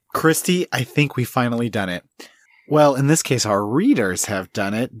Christy, I think we finally done it. Well, in this case, our readers have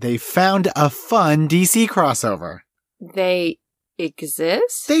done it. They found a fun DC crossover. They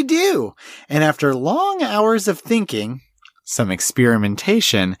exist? They do. And after long hours of thinking, some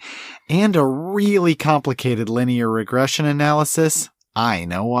experimentation, and a really complicated linear regression analysis, I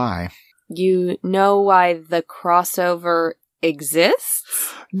know why. You know why the crossover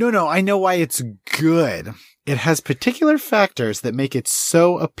exists? No, I know why it's good. It has particular factors that make it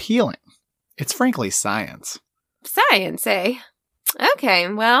so appealing. It's frankly science. Science, eh? Okay,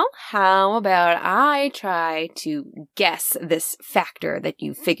 well, how about I try to guess this factor that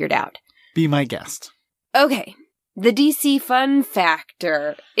you figured out? Be my guest. Okay, the DC fun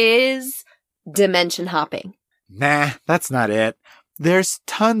factor is dimension hopping. Nah, that's not it. There's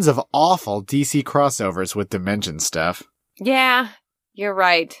tons of awful DC crossovers with dimension stuff. Yeah, you're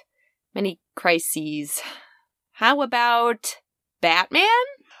right. Many crises. How about Batman?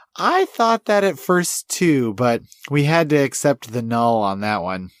 I thought that at first too, but we had to accept the null on that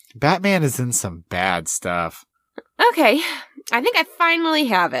one. Batman is in some bad stuff. Okay, I think I finally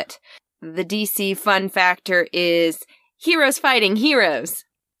have it. The DC fun factor is heroes fighting heroes.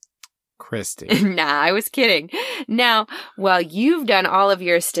 Christy. Nah, I was kidding. Now, while you've done all of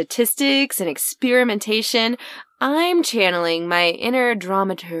your statistics and experimentation, I'm channeling my inner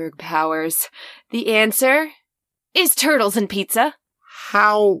dramaturg powers. The answer is turtles and pizza.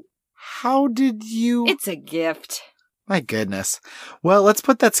 How did you... It's a gift. My goodness. Well, let's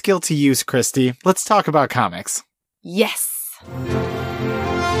put that skill to use, Christy. Let's talk about comics. Yes.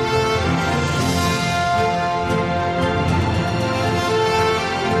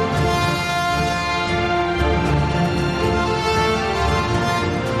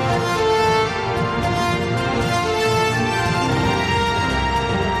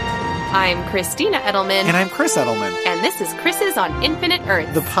 I'm Christina Edelman. And I'm Chris Edelman. And this is Chris's on Infinite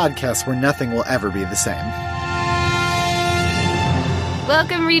Earths. The podcast where nothing will ever be the same.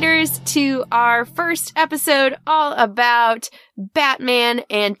 Welcome, readers, to our first episode all about Batman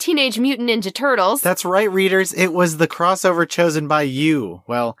and Teenage Mutant Ninja Turtles. That's right, readers. It was the crossover chosen by you.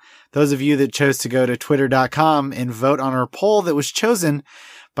 Well, those of you that chose to go to twitter.com and vote on our poll that was chosen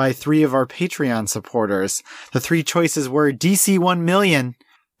by 3 of our Patreon supporters. The 3 choices were DC 1 Million,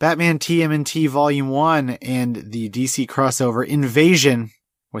 Batman TMNT Volume 1, and the DC crossover Invasion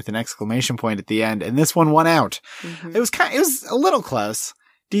with an exclamation point at the end. And this one won out. Mm-hmm. It was a little close.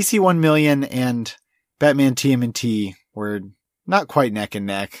 DC 1 Million and Batman TMNT were not quite neck and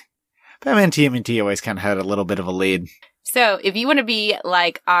neck. Batman TMNT always kind of had a little bit of a lead. So if you want to be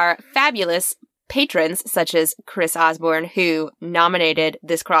like our fabulous patrons, such as Chris Osborne, who nominated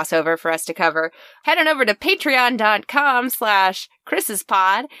this crossover for us to cover, head on over to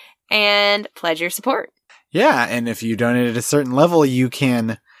patreon.com/Chris'sPod and pledge your support. Yeah, and if you donate at a certain level, you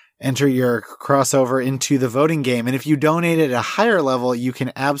can enter your crossover into the voting game. And if you donate at a higher level, you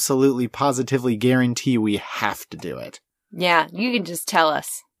can absolutely positively guarantee we have to do it. Yeah, you can just tell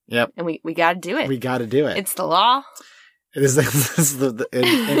us. Yep. And we got to do it. We got to do it. It's the law. It is so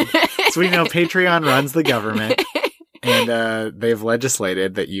we know Patreon runs the government, and they've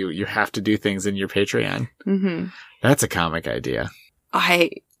legislated that you have to do things in your Patreon. Mm-hmm. That's a comic idea.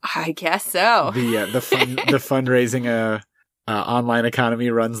 I guess so. The fundraising online economy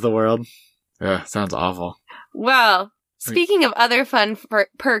runs the world. Sounds awful. Well, speaking of other fun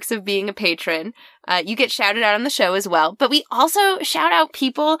perks of being a patron, you get shouted out on the show as well. But we also shout out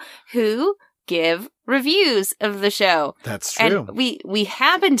people who give reviews of the show. That's true. And we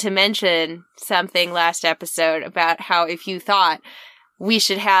happened to mention something last episode about how if you thought we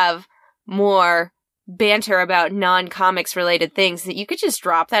should have more banter about non-comics related things, that you could just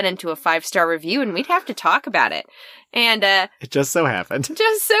drop that into a 5-star review and we'd have to talk about it. And it just so happened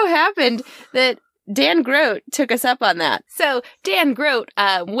that Dan Grote took us up on that. So Dan Grote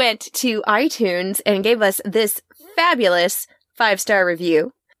went to iTunes and gave us this fabulous 5-star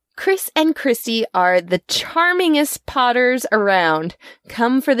review. Chris and Christy are the charmingest potters around.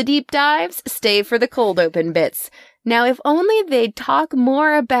 Come for the deep dives, stay for the cold open bits. Now, if only they'd talk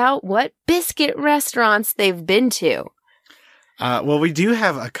more about what biscuit restaurants they've been to. Well, we do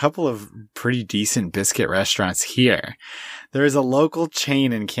have a couple of pretty decent biscuit restaurants here. There is a local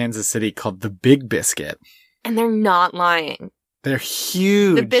chain in Kansas City called The Big Biscuit. And they're not lying. They're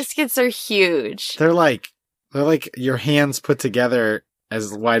huge. The biscuits are huge. They're like your hands put together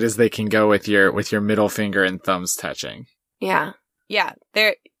as wide as they can go with your middle finger and thumbs touching. Yeah. Yeah.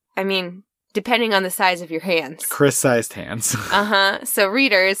 Depending on the size of your hands. Chris-sized hands. So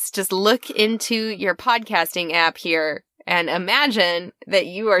readers, just look into your podcasting app here and imagine that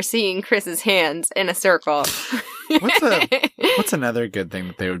you are seeing Chris's hands in a circle. What's another good thing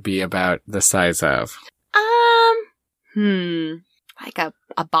that they would be about the size of? Like a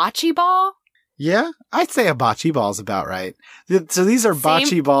bocce ball? Yeah, I'd say a bocce ball's about right. So these are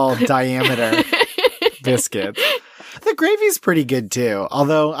bocce ball diameter biscuits. The gravy's pretty good too.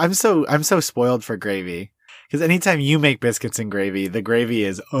 Although I'm so spoiled for gravy. Because anytime you make biscuits and gravy, the gravy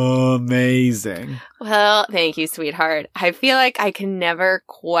is amazing. Well, thank you, sweetheart. I feel like I can never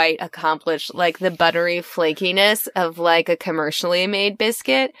quite accomplish like the buttery flakiness of like a commercially made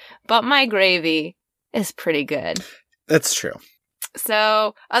biscuit, but my gravy is pretty good. That's true.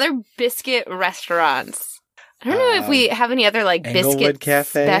 So, other biscuit restaurants. I don't know if we have any other like Englewood biscuit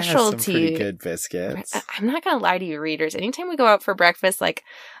Cafe has some specialty. pretty good biscuits. I'm not gonna lie to you, readers. Anytime we go out for breakfast, like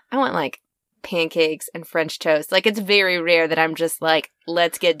I want like pancakes and French toast. Like it's very rare that I'm just like,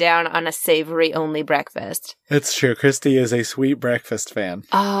 let's get down on a savory only breakfast. It's true. Christy is a sweet breakfast fan.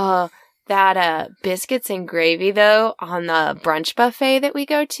 Oh, that biscuits and gravy though on the brunch buffet that we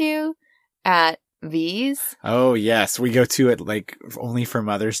go to at V's. Oh yes, we go to it like only for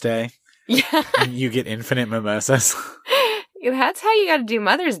Mother's Day. Yeah, And you get infinite mimosas. that's how you got to do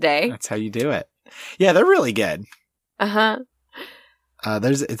Mother's Day. That's how you do it. Yeah, they're really good. Uh-huh.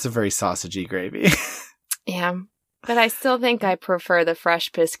 It's a very sausagey gravy. Yeah, but I still think I prefer the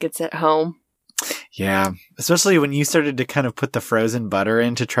fresh biscuits at home. Yeah, especially when you started to kind of put the frozen butter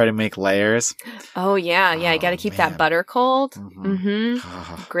in to try to make layers. Oh yeah, you got to keep that butter cold.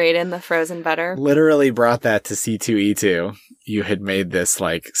 Grate in the frozen butter. Literally brought that to C2E2. You had made this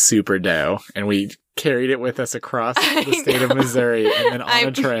like super dough, and we carried it with us across the state of Missouri and then on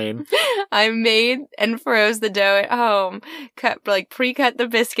a train. I made and froze the dough at home, pre-cut the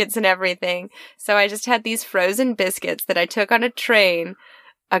biscuits and everything. So I just had these frozen biscuits that I took on a train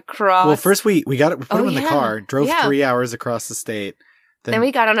across. Well, first we put them in the car, drove 3 hours across the state. Then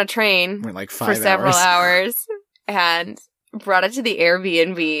we got on a train went like 5 for several hours and brought it to the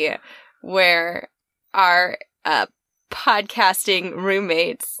Airbnb where our podcasting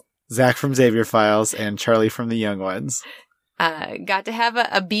roommates, Zach from Xavier Files and Charlie from the Young Ones, got to have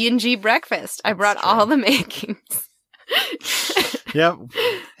a B&G breakfast. I brought all the makings. Yep.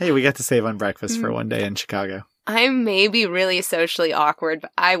 Hey, we got to save on breakfast for one day in Chicago. I may be really socially awkward,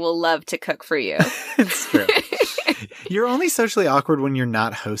 but I will love to cook for you. It's true. You're only socially awkward when you're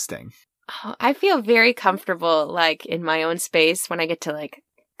not hosting. Oh, I feel very comfortable, like, in my own space when I get to, like,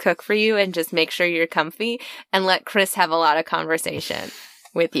 cook for you and just make sure you're comfy and let Chris have a lot of conversation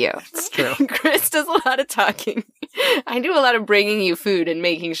with you. It's true. Chris does a lot of talking. I do a lot of bringing you food and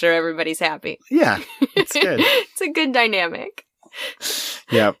making sure everybody's happy. Yeah, it's good. It's a good dynamic.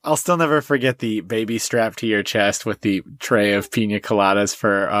 Yeah, I'll still never forget the baby strapped to your chest with the tray of pina coladas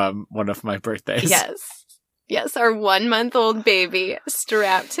for one of my birthdays. Yes, our 1-month-old baby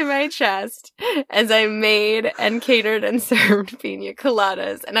strapped to my chest as I made and catered and served pina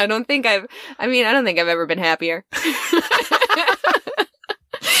coladas. And I don't think I've ever been happier.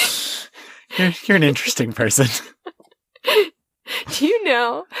 You're an interesting person. Do you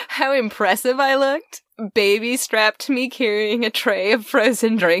know how impressive I looked? Baby strapped to me carrying a tray of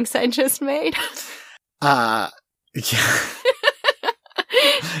frozen drinks I just made. Yeah.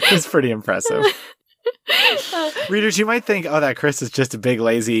 It's pretty impressive. Readers, you might think, oh, that Chris is just a big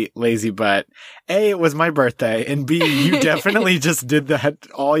lazy butt. A, it was my birthday, and B, you definitely just did that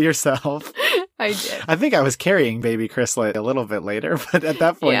all yourself. I did. I think I was carrying baby Chris a little bit later, but at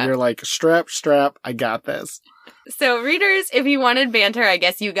that point, you're like, strap, I got this. So, readers, if you wanted banter, I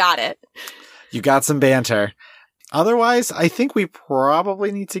guess you got it. You got some banter. Otherwise, I think we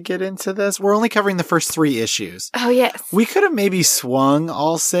probably need to get into this. We're only covering the first 3 issues. Oh, yes. We could have maybe swung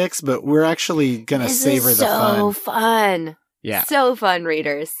all 6, but we're actually going to savor the fun. So fun. Yeah. So fun,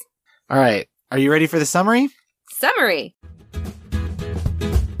 readers. All right. Are you ready for the summary? Summary.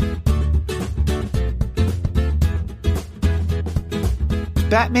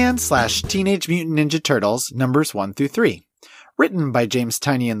 Batman/Teenage Mutant Ninja Turtles numbers 1 through 3. Written by James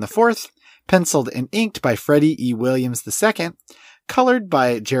Tynion IV. Penciled and inked by Freddie E. Williams II, colored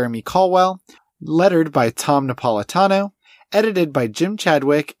by Jeremy Caldwell, lettered by Tom Napolitano, edited by Jim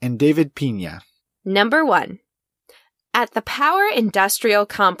Chadwick and David Pina. Number 1. At the Power Industrial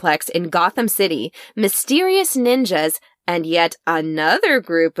Complex in Gotham City, mysterious ninjas and yet another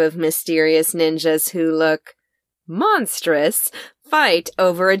group of mysterious ninjas who look monstrous fight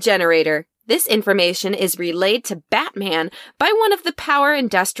over a generator. This information is relayed to Batman by one of the Power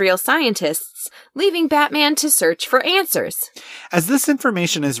Industrial scientists, leaving Batman to search for answers. As this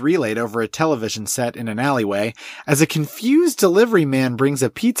information is relayed over a television set in an alleyway, as a confused delivery man brings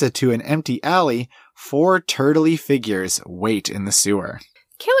a pizza to an empty alley, 4 turtly figures wait in the sewer.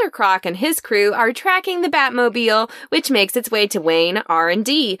 Killer Croc and his crew are tracking the Batmobile, which makes its way to Wayne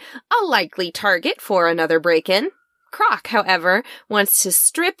R&D, a likely target for another break-in. Croc, however, wants to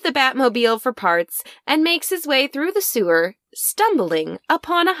strip the Batmobile for parts and makes his way through the sewer, stumbling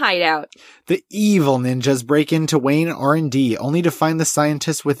upon a hideout. The evil ninjas break into Wayne R&D only to find the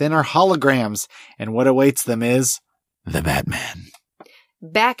scientists within are holograms, and what awaits them is the Batman.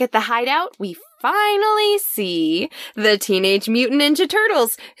 Back at the hideout, we finally see the Teenage Mutant Ninja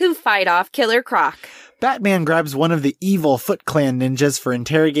Turtles, who fight off Killer Croc. Batman grabs one of the evil Foot Clan ninjas for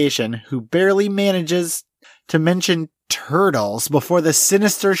interrogation, who barely manages to mention turtles before the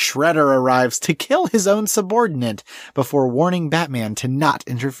sinister Shredder arrives to kill his own subordinate before warning Batman to not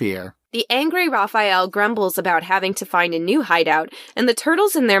interfere. The angry Raphael grumbles about having to find a new hideout, and the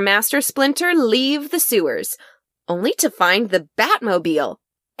Turtles and their master Splinter leave the sewers, only to find the Batmobile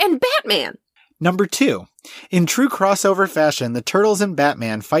and Batman. Number 2. In true crossover fashion, the Turtles and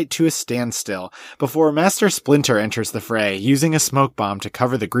Batman fight to a standstill before Master Splinter enters the fray, using a smoke bomb to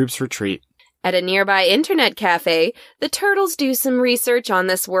cover the group's retreat. At a nearby internet cafe, the Turtles do some research on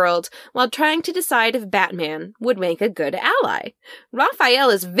this world while trying to decide if Batman would make a good ally. Raphael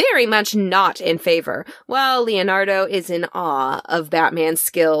is very much not in favor, while Leonardo is in awe of Batman's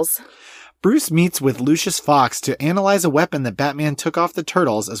skills. Bruce meets with Lucius Fox to analyze a weapon that Batman took off the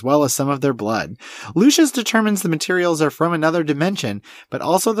Turtles, as well as some of their blood. Lucius determines the materials are from another dimension, but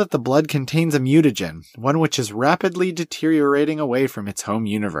also that the blood contains a mutagen, one which is rapidly deteriorating away from its home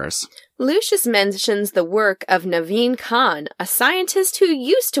universe. Lucius mentions the work of Naveen Khan, a scientist who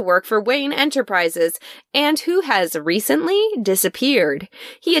used to work for Wayne Enterprises and who has recently disappeared.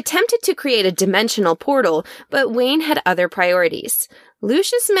 He attempted to create a dimensional portal, but Wayne had other priorities.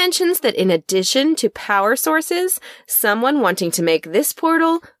 Lucius mentions that in addition to power sources, someone wanting to make this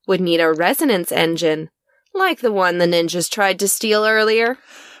portal would need a resonance engine, like the one the ninjas tried to steal earlier.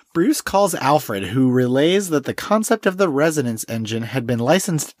 Bruce calls Alfred, who relays that the concept of the resonance engine had been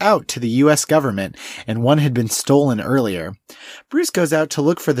licensed out to the U.S. government, and one had been stolen earlier. Bruce goes out to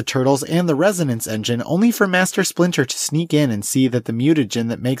look for the Turtles and the resonance engine, only for Master Splinter to sneak in and see that the mutagen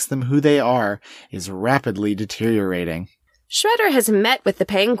that makes them who they are is rapidly deteriorating. Shredder has met with the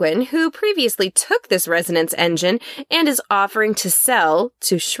Penguin, who previously took this resonance engine and is offering to sell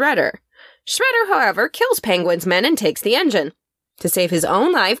to Shredder. Shredder, however, kills Penguin's men and takes the engine. To save his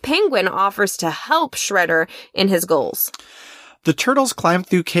own life, Penguin offers to help Shredder in his goals. The Turtles climb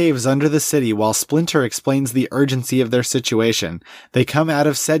through caves under the city while Splinter explains the urgency of their situation. They come out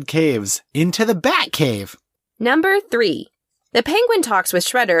of said caves into the Batcave. Number 3. The Penguin talks with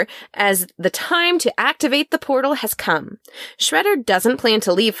Shredder as the time to activate the portal has come. Shredder doesn't plan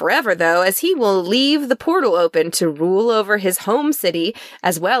to leave forever, though, as he will leave the portal open to rule over his home city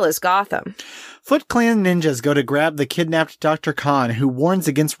as well as Gotham. Foot Clan ninjas go to grab the kidnapped Dr. Khan, who warns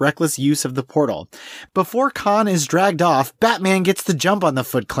against reckless use of the portal. Before Khan is dragged off, Batman gets the jump on the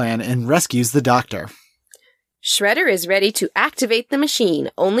Foot Clan and rescues the Doctor. Shredder is ready to activate the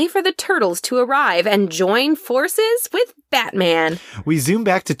machine, only for the Turtles to arrive and join forces with Batman. We zoom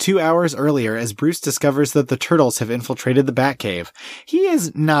back to 2 hours earlier as Bruce discovers that the Turtles have infiltrated the Batcave. He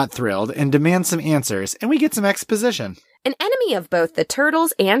is not thrilled and demands some answers, and we get some exposition. An enemy of both the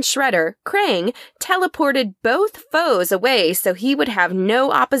Turtles and Shredder, Krang, teleported both foes away so he would have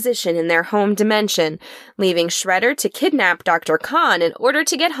no opposition in their home dimension, leaving Shredder to kidnap Dr. Khan in order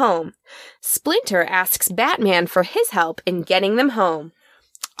to get home. Splinter asks Batman for his help in getting them home.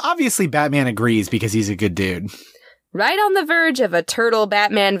 Obviously, Batman agrees because he's a good dude. Right on the verge of a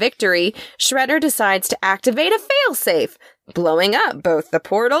Turtle-Batman victory, Shredder decides to activate a failsafe, blowing up both the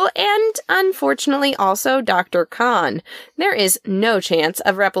portal and, unfortunately, also Dr. Khan. There is no chance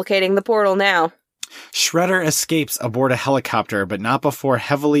of replicating the portal now. Shredder escapes aboard a helicopter, but not before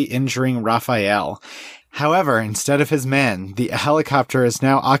heavily injuring Raphael. However, instead of his men, the helicopter is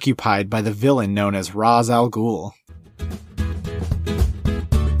now occupied by the villain known as Ra's al Ghul.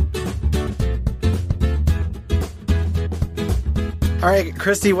 All right,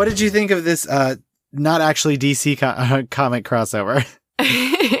 Christy, what did you think of this not actually DC comic crossover?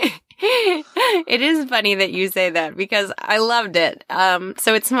 It is funny that you say that because I loved it.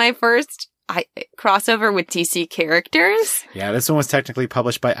 So it's my first crossover with DC characters. Yeah, this one was technically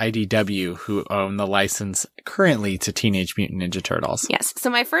published by IDW, who own the license currently to Teenage Mutant Ninja Turtles. Yes, so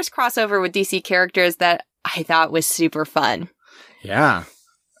my first crossover with DC characters that I thought was super fun. Yeah.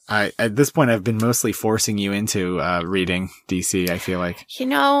 At this point, I've been mostly forcing you into reading DC, I feel like. You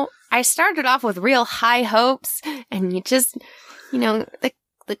know, I started off with real high hopes, and you just,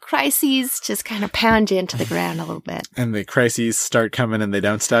 the crises just kind of pound you into the ground a little bit. And the crises start coming and they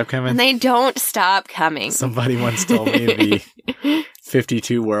don't stop coming? And they don't stop coming. Somebody once told me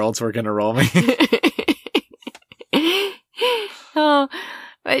 52 worlds were going to roll me. Oh,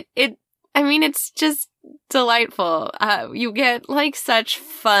 but it's just delightful. You get like such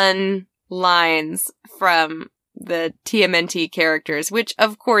fun lines from the TMNT characters, which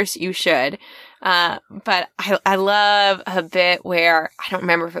of course you should. But I love a bit where, I don't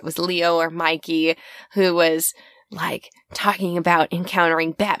remember if it was Leo or Mikey, who was like talking about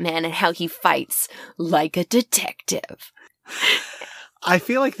encountering Batman and how he fights like a detective. I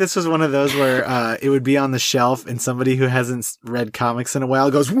feel like this was one of those where it would be on the shelf and somebody who hasn't read comics in a while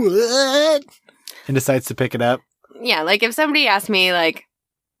goes, "What?" and decides to pick it up. Yeah, like if somebody asked me, like,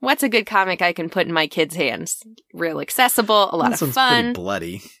 what's a good comic I can put in my kids' hands? Real accessible, a lot This of one's fun. pretty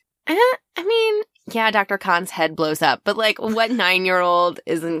bloody. I mean, yeah, Dr. Khan's head blows up, but like, what 9-year-old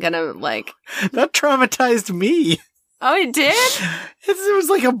isn't gonna like... That traumatized me. Oh, it did? It was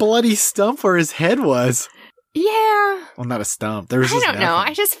like a bloody stump where his head was. Yeah. Well, not a stump. There was I just don't know.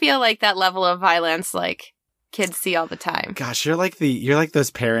 nothing. I just feel like that level of violence, like, kids see all the time. Gosh, you're like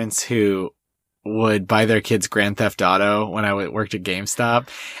those parents who would buy their kids Grand Theft Auto when I worked at GameStop.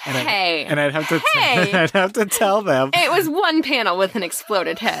 And I'd have to I'd have to tell them. It was one panel with an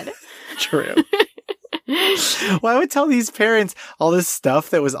exploded head. True. Well, I would tell these parents all this stuff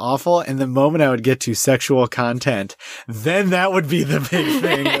that was awful, and the moment I would get to sexual content, then that would be the big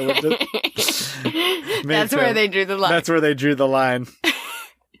thing. That would just That's where they drew the line. That's where they drew the line.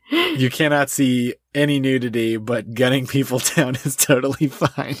 You cannot see any nudity, but gunning people down is totally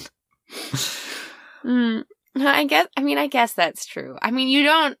fine. I guess that's true. I mean, you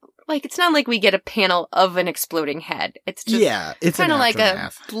don't, like, it's not like we get a panel of an exploding head. It's just it's kind of an like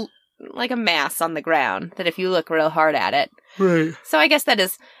aftermath. like a mass on the ground that if you look real hard at it. Right. So I guess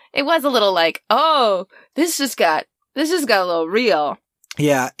it was a little like, oh, this just got a little real.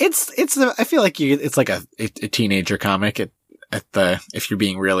 Yeah, I feel like it's like a teenager comic if you're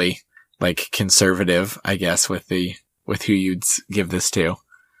being really like conservative, I guess, with who you'd give this to.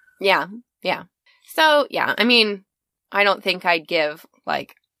 Yeah. Yeah. So, yeah, I mean, I don't think I'd give I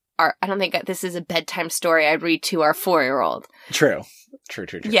don't think this is a bedtime story I'd read to our 4-year-old. True.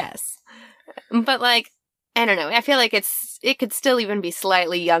 Yes. But like, I don't know. I feel like it could still even be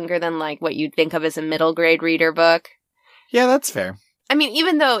slightly younger than like what you'd think of as a middle grade reader book. Yeah, that's fair. I mean,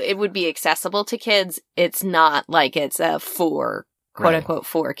 even though it would be accessible to kids, it's not like it's a quote unquote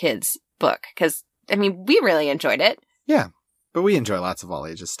for kids book. Cause I mean, we really enjoyed it. Yeah. But we enjoy lots of all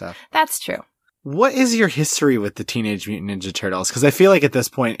ages stuff. That's true. What is your history with the Teenage Mutant Ninja Turtles? Because I feel like at this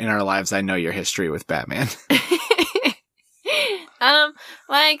point in our lives, I know your history with Batman.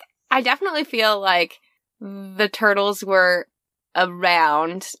 Like, I definitely feel like the Turtles were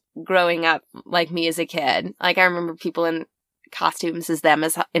around growing up, like me as a kid. Like, I remember people in costumes as them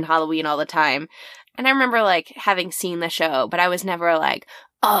as in Halloween all the time. And I remember, like, having seen the show, but I was never like,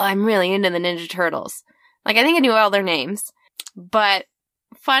 oh, I'm really into the Ninja Turtles. Like, I think I knew all their names. But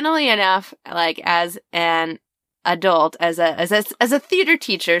funnily enough, like, as an adult, as a theater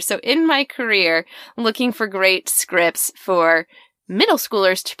teacher, so in my career, looking for great scripts for middle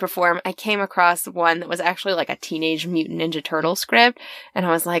schoolers to perform, I came across one that was actually like a Teenage Mutant Ninja Turtle script. And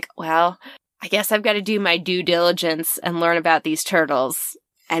I was like, well, I guess I've got to do my due diligence and learn about these turtles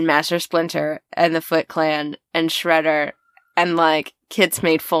and Master Splinter and the Foot Clan and Shredder. And like, kids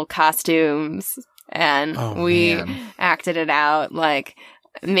made full costumes and we acted it out, like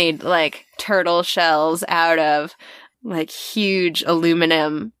made like turtle shells out of like huge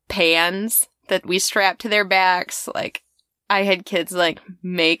aluminum pans that we strapped to their backs. Like, I had kids like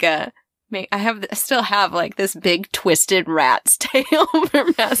I still have like this big twisted rat's tail for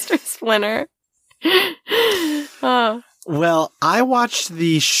Master Splinter. Oh. Well, I watched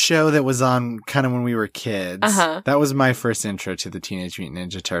the show that was on kind of when we were kids. Uh-huh. That was my first intro to the Teenage Mutant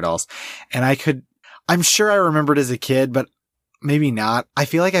Ninja Turtles. And I'm sure I remembered as a kid, but maybe not. I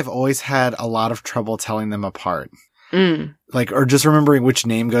feel like I've always had a lot of trouble telling them apart. Like, or just remembering which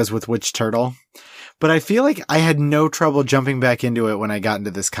name goes with which turtle. But I feel like I had no trouble jumping back into it when I got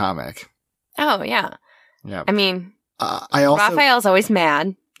into this comic. Oh, yeah. Yeah. I mean, Raphael's always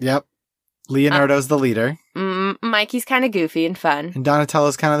mad. Yep. Leonardo's the leader. Mikey's kind of goofy and fun. And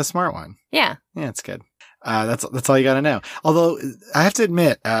Donatello's kind of the smart one. Yeah. Yeah, it's good. That's all you got to know. Although I have to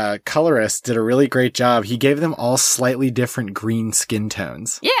admit, colorist did a really great job. He gave them all slightly different green skin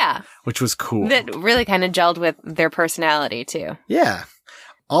tones. Yeah. Which was cool. That really kind of gelled with their personality too. Yeah.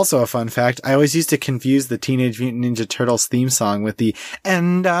 Also a fun fact, I always used to confuse the Teenage Mutant Ninja Turtles theme song with the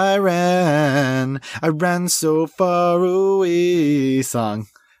 "And I ran so far away" song.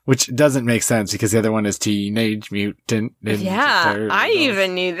 Which doesn't make sense because the other one is Teenage Mutant Ninja Turtles. I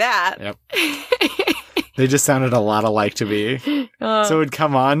even knew that. Yep. They just sounded a lot alike to me. So it would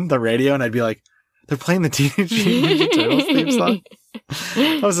come on the radio and I'd be like, they're playing the Teenage Mutant Ninja Turtles theme song?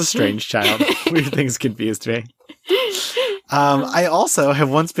 I was a strange child. Weird things confused me. I also have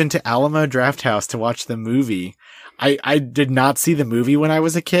once been to Alamo Drafthouse to watch the movie. I did not see the movie when I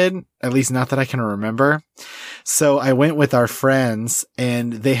was a kid, at least not that I can remember. So I went with our friends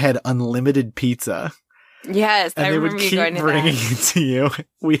and they had unlimited pizza. Yes, and I they remember would you keep going to bringing that. it to you.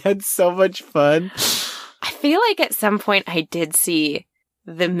 We had so much fun. I feel like at some point I did see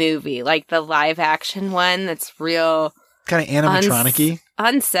the movie, like the live action one that's real Kind of animatronic-y.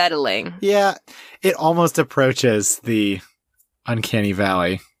 unsettling. Yeah, it almost approaches the Uncanny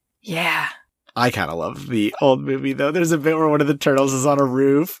Valley. Yeah. I kind of love the old movie, though. There's a bit where one of the turtles is on a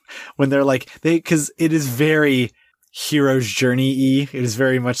roof when they're like, because it is very hero's journey-y. It is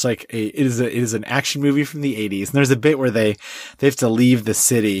very much like it is an action movie from the 80s. And there's a bit where they have to leave the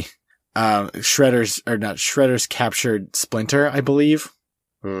city. Shredder's captured Splinter, I believe.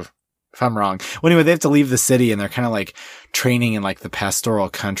 If I'm wrong. Well, anyway, they have to leave the city and they're kind of like training in like the pastoral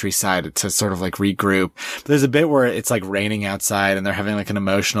countryside to sort of like regroup. But there's a bit where it's like raining outside and they're having like an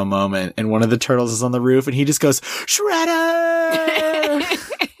emotional moment and one of the turtles is on the roof and he just goes, Shredder!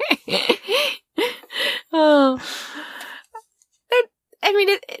 Oh.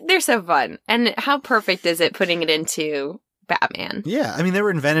 They're so fun. And how perfect is it putting it into Batman? Yeah, I mean, they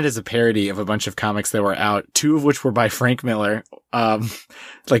were invented as a parody of a bunch of comics that were out, two of which were by Frank Miller.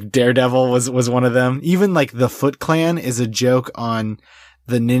 Like Daredevil was one of them. Even like the Foot Clan is a joke on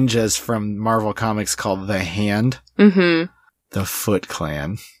the ninjas from Marvel Comics called The Hand. Mm-hmm. The Foot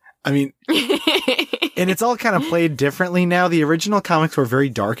Clan. I mean, and it's all kind of played differently now. The original comics were very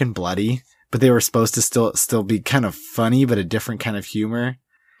dark and bloody, but they were supposed to still be kind of funny, but a different kind of humor.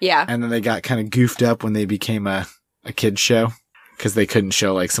 Yeah. And then they got kind of goofed up when they became a kid's show because they couldn't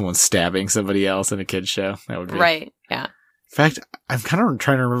show like someone stabbing somebody else in a kid's show. That would be right. Yeah. In fact, I'm kind of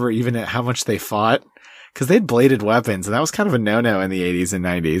trying to remember even how much they fought because they had bladed weapons and that was kind of a no-no in the 80s and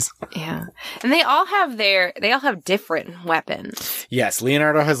 90s. Yeah. And they all have different weapons. Yes.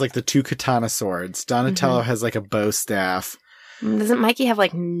 Leonardo has like the 2 katana swords. Donatello has like a bow staff. Doesn't Mikey have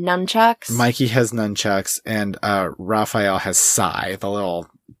like nunchucks? Mikey has nunchucks and Raphael has sai, the little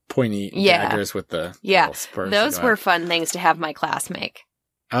pointy daggers with the little spurs. Those were fun things to have my class make.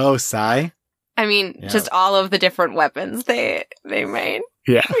 Oh, sai? I mean, just all of the different weapons they made.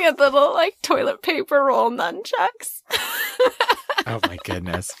 Yeah. We had little like toilet paper roll nunchucks. Oh my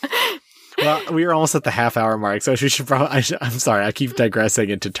goodness. Well, we were almost at the half-hour mark, so we should probably. I'm sorry, I keep digressing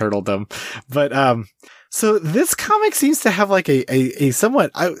into turtledom, but so this comic seems to have like a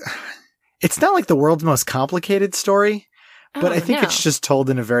somewhat. It's not like the world's most complicated story, but I think it's just told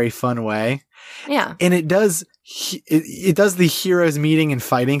in a very fun way. Yeah, and it does the heroes meeting and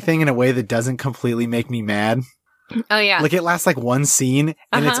fighting thing in a way that doesn't completely make me mad. Oh yeah, like it lasts like one scene,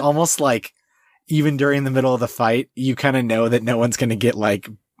 and it's almost like even during the middle of the fight, you kind of know that no one's going to get like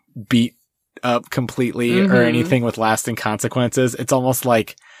beat up completely or anything with lasting consequences. It's almost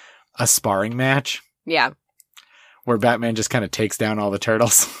like a sparring match. Yeah. Where Batman just kind of takes down all the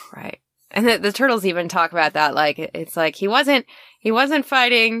turtles. Right. And the turtles even talk about that. Like, it's like he wasn't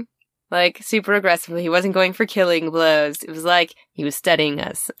fighting like super aggressively. He wasn't going for killing blows. It was like he was studying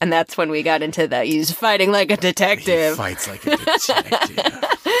us. And that's when we got into that. He's fighting like a detective. He fights like a detective.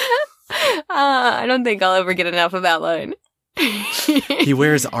 I don't think I'll ever get enough of that line. He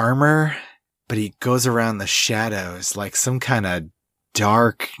wears armor, but he goes around the shadows like some kind of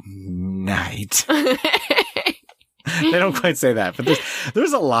dark knight. They don't quite say that, but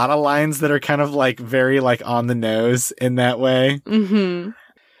there's a lot of lines that are kind of like very like on the nose in that way. Mm-hmm.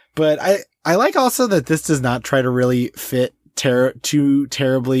 But I like also that this does not try to really fit too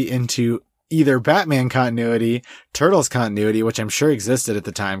terribly into either Batman continuity, Turtles continuity, which I'm sure existed at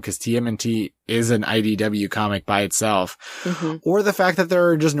the time because TMNT is an IDW comic by itself, or the fact that there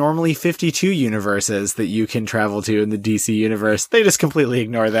are just normally 52 universes that you can travel to in the DC universe. They just completely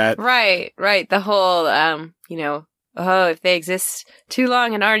ignore that. Right. The whole, if they exist too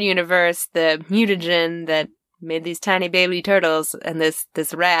long in our universe, the mutagen that made these tiny baby turtles and this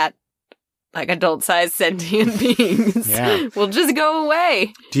rat, like adult-sized sentient beings, will just go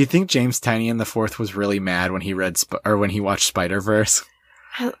away. Do you think James Tynion the Fourth was really mad when he read when he watched Spider-Verse?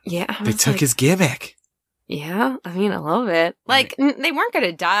 Yeah, they took his gimmick. Yeah, I mean a little bit. Like they weren't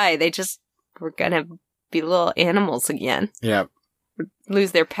gonna die; they just were gonna be little animals again. Yeah,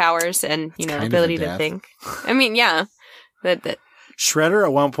 lose their powers and ability to think. I mean, yeah, that. Shredder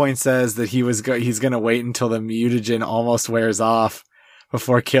at one point says that he's gonna wait until the mutagen almost wears off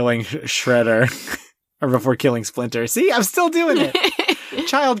before killing Shredder or before killing Splinter. See, I'm still doing it.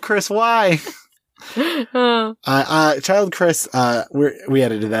 Child Chris, why? Child Chris, we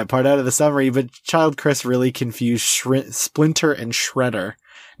edited that part out of the summary, but Child Chris really confused Splinter and Shredder.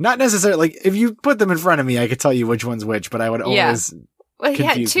 Not necessarily, like, if you put them in front of me, I could tell you which one's which, but I would always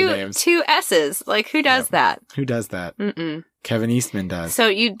confuse the names. Two S's. Like, who does that? Who does that? Mm-mm. Kevin Eastman does. So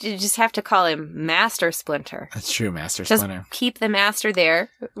you just have to call him Master Splinter. That's true, Master Just Splinter. keep the master there.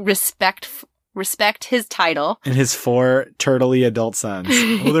 Respect his title. And his 4 turtly adult sons.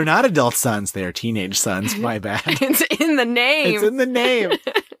 Well, they're not adult sons. They are teenage sons. My bad. It's in the name. It's in the name.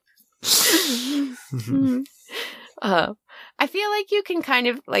 I feel like you can kind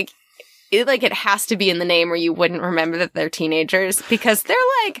of it has to be in the name or you wouldn't remember that they're teenagers because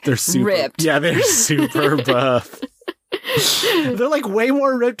they're super ripped. Yeah, they're super buff. They're like way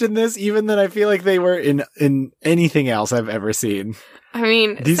more ripped in this even than I feel like they were in anything else I've ever seen. I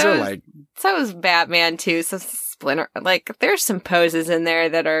mean, so is Batman too. So Splinter, like there's some poses in there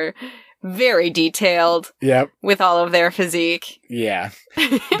that are very detailed. Yep. With all of their physique. Yeah.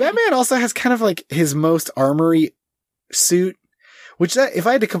 Batman also has kind of like his most armory suit, which if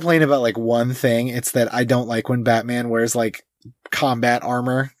I had to complain about like one thing, it's that I don't like when Batman wears like combat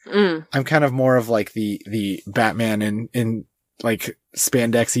armor. I'm kind of more of like the Batman in like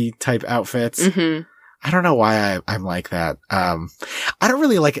spandexy type outfits. Mm-hmm. I don't know why I'm like that. I don't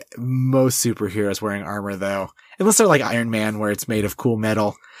really like most superheroes wearing armor though, unless they're like Iron Man where it's made of cool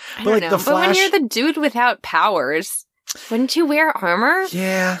metal. I don't know. The Flash, but when you're the dude without powers, wouldn't you wear armor?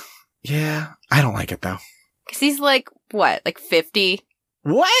 Yeah. I don't like it though. Because he's like, what, like 50?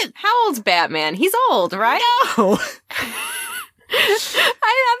 What? How old's Batman? He's old, right? No. I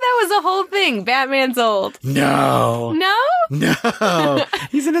thought that was a whole thing. Batman's old. No. No?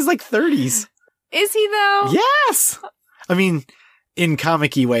 He's in his like 30s. Is he though? Yes. I mean, in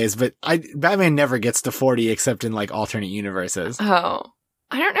comic-y ways, but Batman never gets to 40 except in like alternate universes. Oh.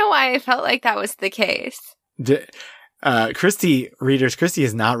 I don't know why I felt like that was the case. Christy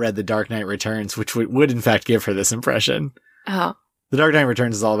has not read The Dark Knight Returns, which would in fact give her this impression. Oh. The Dark Knight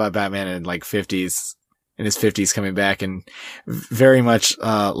Returns is all about Batman in like 50s, in his 50s coming back, and very much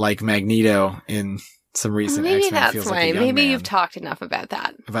like Magneto in some recent Maybe X-Men. that's feels why. like a young Maybe man. You've talked enough about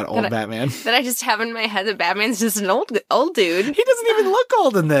that. About old Batman. That I just have in my head that Batman's just an old dude. He doesn't even look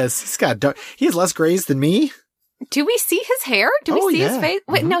old in this. He has less grays than me. Do we see his hair? Do we see his face?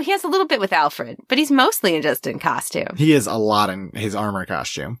 Wait, no, he has a little bit with Alfred, but he's mostly just in costume. He is a lot in his armor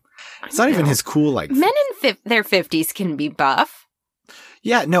costume. It's not even his cool, like... Men in their 50s can be buff.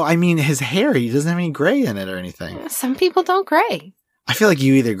 Yeah, no, I mean, his hair, he doesn't have any gray in it or anything. Some people don't gray. I feel like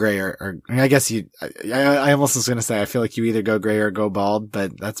you either gray or I mean, I guess I almost was going to say, I feel like you either go gray or go bald,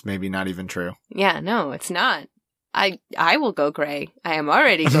 but that's maybe not even true. Yeah, no, it's not. I will go gray. I am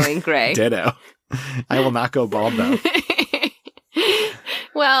already going gray. Ditto. I will not go bald, though.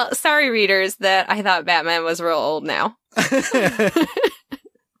 Well, sorry, readers, that I thought Batman was real old now.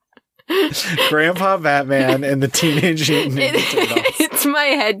 Grandpa Batman and the Teenage Mutant Ninja Turtles. It's my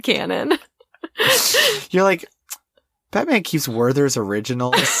headcanon. You're like, Batman keeps Werther's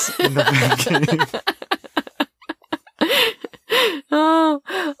originals in the Batcave.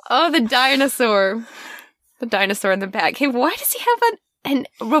 Oh, the dinosaur. The dinosaur in the Batcave. Why does he have a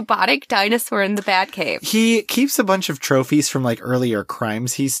robotic dinosaur in the Batcave? He keeps a bunch of trophies from like earlier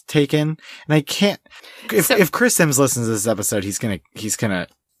crimes he's taken, and I can't. If Chris Sims listens to this episode, he's gonna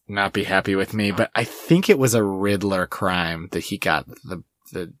not be happy with me. But I think it was a Riddler crime that he got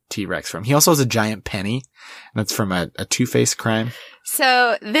the T-Rex from. He also has a giant penny, and that's from a Two-Face crime.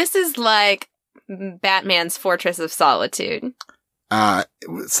 So this is like Batman's Fortress of Solitude.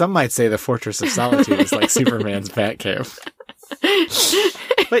 Some might say the Fortress of Solitude is like Superman's Batcave.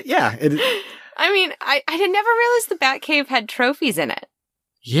 But yeah, I mean, I had never realized the Batcave had trophies in it.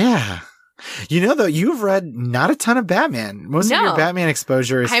 Yeah. You know, though, you've read not a ton of Batman. Most of your Batman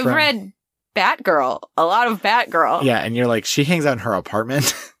exposure is I've read Batgirl. A lot of Batgirl. Yeah, and you're like, she hangs out in her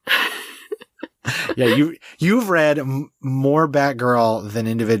apartment. Yeah, you've read more Batgirl than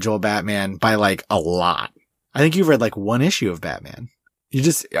individual Batman by like a lot. I think you've read like one issue of Batman.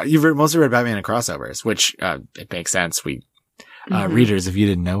 You've mostly read Batman in crossovers, which it makes sense. We readers, if you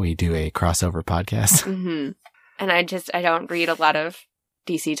didn't know, we do a crossover podcast. Mm-hmm. And I don't read a lot of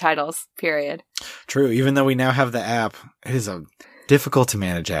DC titles, period. True. Even though we now have the app, it is a difficult to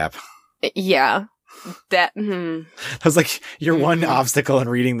manage app. Yeah. That was like your one obstacle in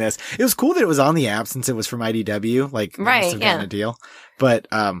reading this. It was cool that it was on the app since it was from IDW. Like, right, must have gotten a deal. But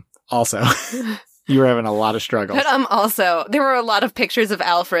also, you were having a lot of struggles. But also, there were a lot of pictures of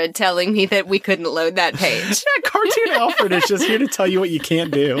Alfred telling me that we couldn't load that page. Yeah, cartoon Alfred is just here to tell you what you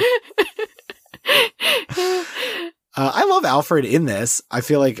can't do. I love Alfred in this. I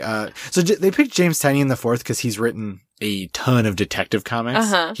feel like, they picked James Tynion IV because he's written a ton of detective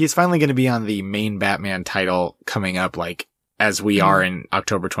comics. Uh-huh. He's finally going to be on the main Batman title coming up, like, as we are in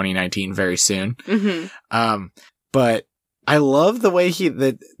October 2019 very soon. Mm-hmm. But I love the way he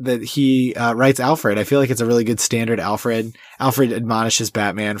writes Alfred. I feel like it's a really good standard Alfred. Alfred admonishes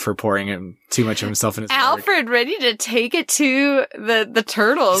Batman for pouring in too much of himself in his Alfred work. ready to take it to the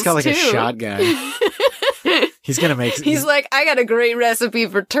turtles. He's got like too. a shotgun. He's gonna make. He's like, I got a great recipe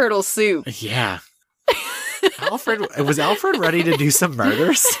for turtle soup. Yeah. Was Alfred ready to do some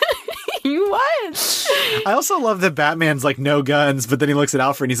murders? He was. I also love that Batman's like, no guns, but then he looks at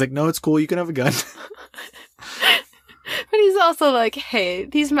Alfred and he's like, no, it's cool. You can have a gun. But he's also like, hey,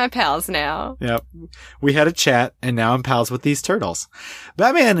 these are my pals now. Yep. We had a chat and now I'm pals with these turtles.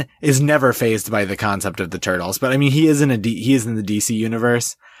 Batman is never fazed by the concept of the turtles, but I mean, he is in the DC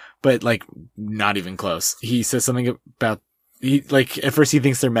universe, but like not even close. He says something about, at first he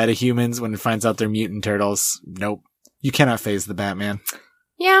thinks they're metahumans. When he finds out they're mutant turtles, nope. You cannot faze the Batman.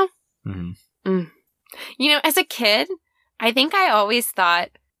 Yeah. Mm-hmm. Mm. You know, as a kid, I think I always thought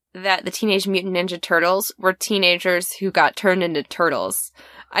that the Teenage Mutant Ninja Turtles were teenagers who got turned into turtles.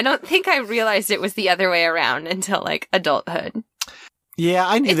 I don't think I realized it was the other way around until, like, adulthood. Yeah,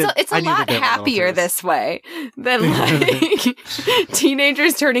 I knew that. It's a lot happier this way than, like,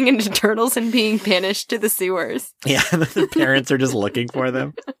 teenagers turning into turtles and being banished to the sewers. Yeah, the parents are just looking for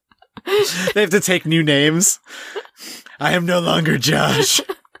them. They have to take new names. I am no longer Josh.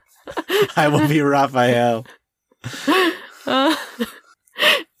 I will be Raphael.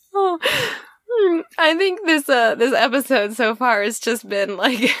 I think this episode so far has just been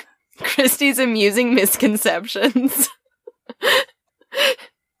like Christy's amusing misconceptions.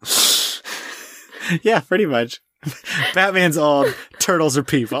 Yeah, pretty much. Batman's old, turtles are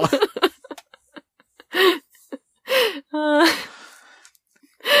people.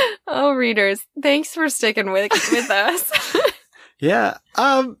 Oh, readers, thanks for sticking with us. Yeah.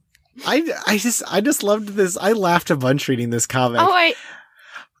 I just loved this. I laughed a bunch reading this comic. Oh,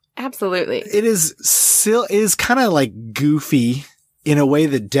 absolutely. It is kind of like goofy in a way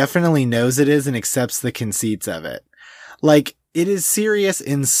that definitely knows it is and accepts the conceits of it. Like, it is serious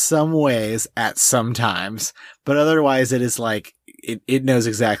in some ways at some times, but otherwise it is like, it knows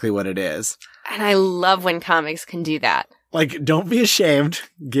exactly what it is. And I love when comics can do that. Like, don't be ashamed.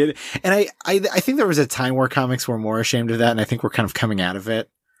 And I think there was a time where comics were more ashamed of that, and I think we're kind of coming out of it.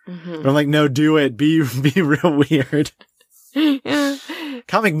 Mm-hmm. But I'm like, no, do it. Be real weird. Yeah.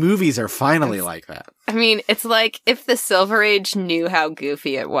 Comic movies are finally like that. I mean, it's like if the Silver Age knew how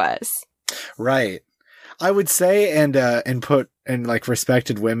goofy it was. Right. I would say, and like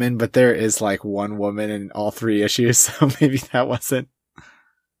respected women, but there is like one woman in all 3 issues, so maybe that wasn't.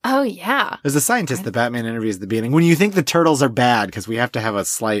 Oh, yeah. There's a scientist that Batman interviews at the beginning. When you think the turtles are bad, because we have to have a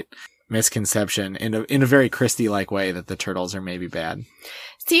slight misconception in a very Christie-like way that the turtles are maybe bad.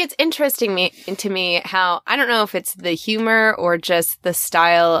 See, it's interesting to me how, I don't know if it's the humor or just the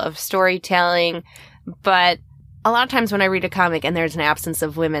style of storytelling, but a lot of times when I read a comic and there's an absence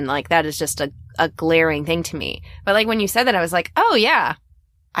of women, like, that is just a glaring thing to me. But, like, when you said that, I was like, oh, yeah,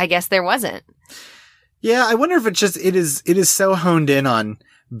 I guess there wasn't. Yeah, I wonder if it is so honed in on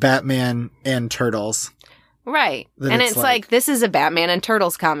Batman and turtles. Right. And it's like, this is a Batman and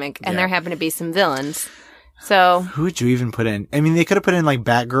Turtles comic, and there happen to be some villains. So who would you even put in? I mean, they could have put in like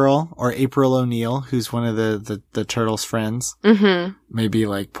Batgirl or April O'Neil, who's one of the Turtles' friends. Mm-hmm. Maybe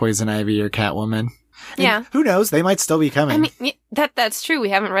like Poison Ivy or Catwoman. And yeah. Who knows? They might still be coming. I mean, that's true. We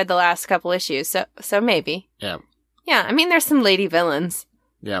haven't read the last couple issues, so maybe. Yeah. Yeah. I mean, there's some lady villains.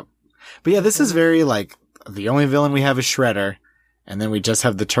 Yeah. But yeah, this is very like, the only villain we have is Shredder. And then we just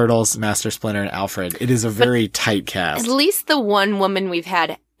have the Turtles, Master Splinter, and Alfred. It is a very tight cast. At least the one woman we've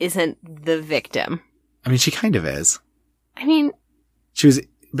had isn't the victim. I mean, she kind of is. I mean,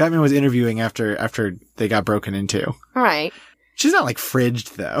 Batman was interviewing after they got broken into. Right. She's not like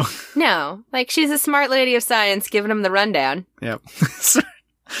fridged though. No, like she's a smart lady of science giving him the rundown. Yep.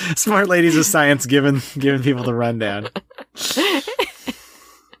 Smart ladies of science giving people the rundown.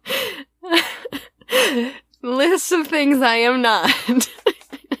 List of things I am not.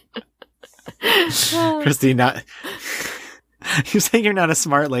 Christy, you're saying you're not a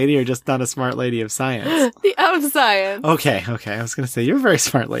smart lady or just not a smart lady of science? Of science. Okay. I was going to say, you're a very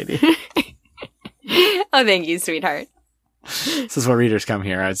smart lady. Oh, thank you, sweetheart. This is what readers come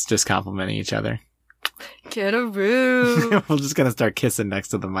here. It's just complimenting each other. Get a room. We're just going to start kissing next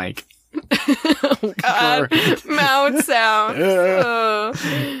to the mic. Oh, God. Mouth sounds.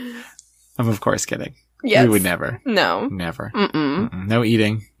 I'm of course kidding. Yes. We would never. No. Never. Mm-mm. No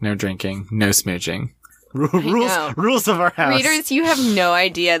eating, no drinking, no smooching. Rules of our house. Readers, you have no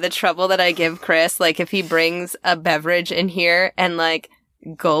idea the trouble that I give Chris. Like, if he brings a beverage in here and, like,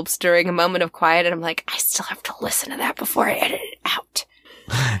 gulps during a moment of quiet, and I'm like, I still have to listen to that before I edit it out.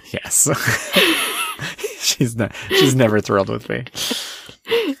 Yes. She's never thrilled with me.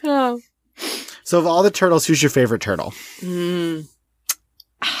 Oh. So of all the turtles, who's your favorite turtle? I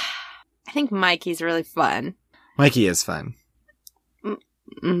think Mikey's really fun. Mikey is fun.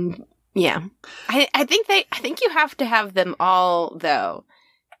 Yeah. I think you have to have them all, though.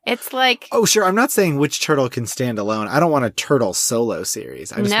 It's like... Oh, sure. I'm not saying which turtle can stand alone. I don't want a turtle solo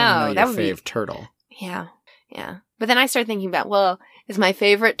series. I just want to know your fave turtle. Yeah. Yeah. But then I start thinking about, well, is my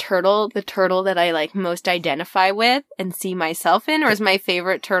favorite turtle the turtle that I, like, most identify with and see myself in? Or is my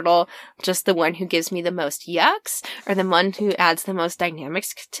favorite turtle just the one who gives me the most yucks? Or the one who adds the most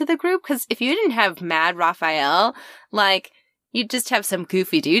dynamics to the group? Because if you didn't have Mad Raphael, like... you'd just have some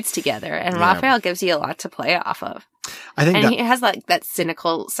goofy dudes together, and Raphael gives you a lot to play off of. I think, and he has like that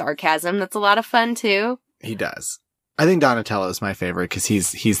cynical sarcasm that's a lot of fun too. He does. I think Donatello is my favorite because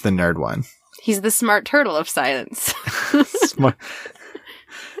he's the nerd one. He's the smart turtle of science. It's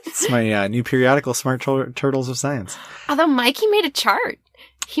my new periodical, Smart Turtles of Science. Although Mikey made a chart.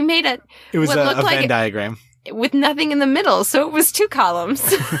 He made a Venn diagram. With nothing in the middle, so it was 2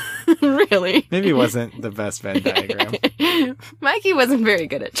 columns. Really. Maybe it wasn't the best Venn diagram. Mikey wasn't very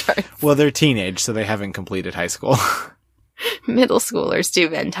good at charts. Well, they're teenage, so they haven't completed high school. Middle schoolers do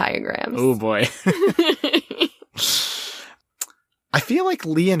Venn diagrams. Oh, boy. I feel like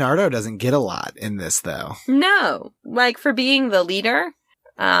Leonardo doesn't get a lot in this, though. No. Like, for being the leader...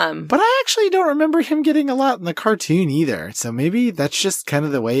 But I actually don't remember him getting a lot in the cartoon either, so maybe that's just kind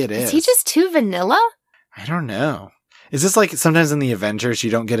of the way it is. Is he just too vanilla? I don't know. Is this like sometimes in the Avengers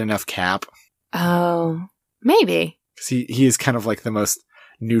you don't get enough Cap? Oh, maybe. Because he is kind of like the most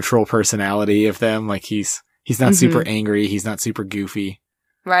neutral personality of them. Like he's not super angry. He's not super goofy.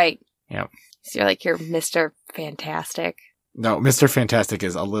 Right. Yeah. So you're like your Mr. Fantastic. No, Mr. Fantastic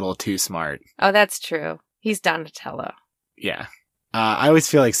is a little too smart. Oh, that's true. He's Donatello. Yeah. I always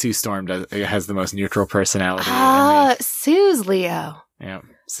feel like Sue Storm has the most neutral personality. Sue's Leo. Yeah.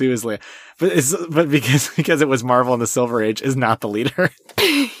 Sue is Leo. But because it was Marvel in the Silver Age is not the leader.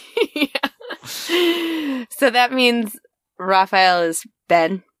 Yeah. So that means Raphael is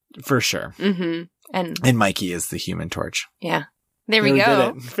Ben. For sure. Mm-hmm. And Mikey is the Human Torch. Yeah. There we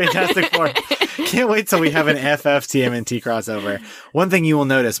go. Did it. Fantastic Four. Can't wait till we have an FF-TMNT crossover. One thing you will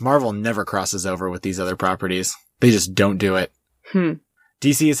notice, Marvel never crosses over with these other properties. They just don't do it.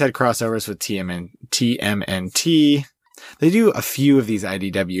 DC has had crossovers with TMNT. They do a few of these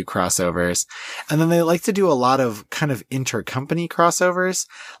IDW crossovers, and then they like to do a lot of kind of intercompany crossovers.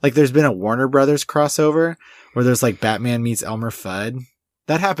 Like there's been a Warner Brothers crossover where there's like Batman meets Elmer Fudd.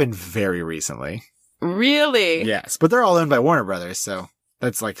 That happened very recently. Really? Yes, but they're all owned by Warner Brothers, so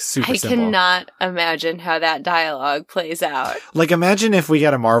that's like super simple. I cannot imagine how that dialogue plays out. Like imagine if we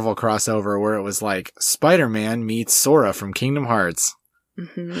got a Marvel crossover where it was like Spider-Man meets Sora from Kingdom Hearts.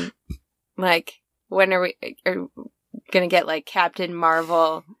 Mm-hmm. Like, when are we gonna get like Captain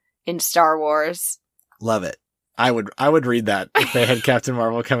Marvel in Star Wars? Love it. I would read that if they had Captain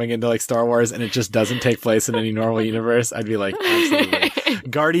Marvel coming into like Star Wars and it just doesn't take place in any normal universe. I'd be like, absolutely.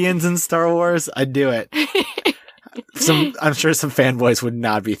 Guardians in Star Wars, I'd do it. I'm sure some fanboys would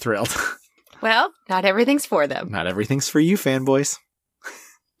not be thrilled. Well, not everything's for them. Not everything's for you, fanboys.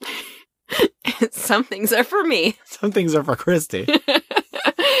 Some things are for me. Some things are for Christy.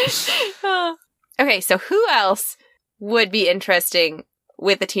 Okay, so who else would be interesting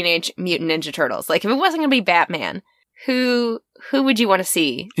with the Teenage Mutant Ninja Turtles? Like, if it wasn't going to be Batman, who would you want to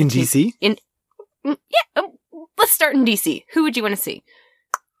see? In DC? Let's start in DC. Who would you want to see?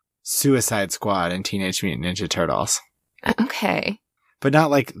 Suicide Squad and Teenage Mutant Ninja Turtles. Okay. But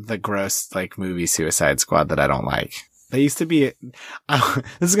not like the gross, like, movie Suicide Squad that I don't like. They used to be, this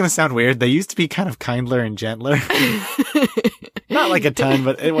is going to sound weird, they used to be kind of kindler and gentler. Not like a ton,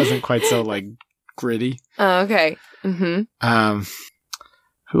 but it wasn't quite so, like, gritty. Oh, okay. Mm-hmm.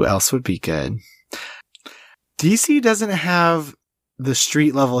 Who else would be good? DC doesn't have the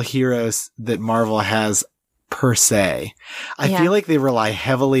street level heroes that Marvel has per se. I feel like they rely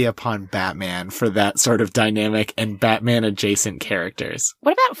heavily upon Batman for that sort of dynamic and Batman adjacent characters.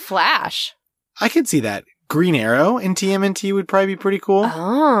 What about Flash? I could see that. Green Arrow in TMNT would probably be pretty cool.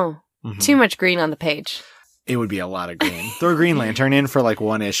 Oh. Mm-hmm. Too much green on the page. It would be a lot of green. Throw Green Lantern in for like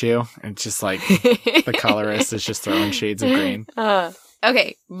one issue. And it's just like the colorist is just throwing shades of green.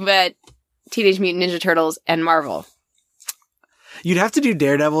 Okay, but Teenage Mutant Ninja Turtles and Marvel. You'd have to do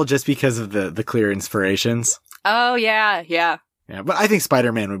Daredevil just because of the clear inspirations. Oh, yeah. Yeah, but I think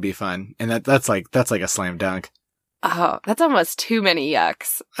Spider-Man would be fun, and that's like a slam dunk. Oh, that's almost too many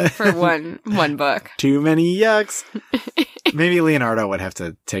yucks for one book. Too many yucks. Maybe Leonardo would have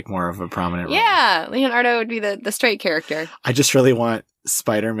to take more of a prominent role. Yeah, Leonardo would be the straight character. I just really want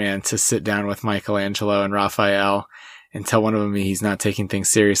Spider-Man to sit down with Michelangelo and Raphael and tell one of them he's not taking things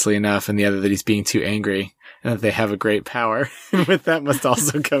seriously enough, and the other that he's being too angry, and that they have a great power. And with that must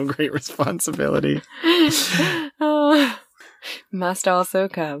also come great responsibility. Oh. Must also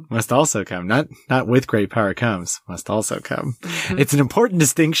come. Must also come. Not with great power comes. Must also come. Mm-hmm. It's an important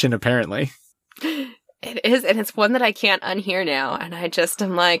distinction, apparently. It is, and it's one that I can't unhear now. And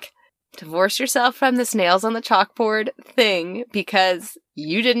I'm like, divorce yourself from this nails on the chalkboard thing, because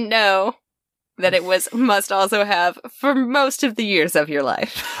you didn't know that it was must also have for most of the years of your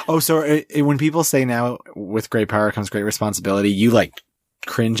life. Oh, so when people say now with great power comes great responsibility, you like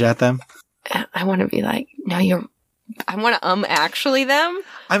cringe at them? I want to be like, no, I want to actually them.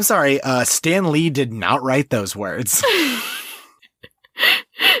 I'm sorry, Stan Lee did not write those words.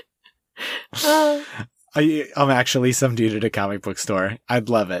 I'm actually some dude at a comic book store. I'd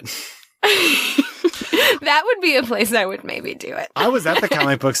love it. That would be a place I would maybe do it. I was at the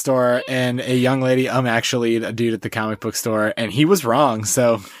comic book store, and a young lady, actually a dude at the comic book store, and he was wrong,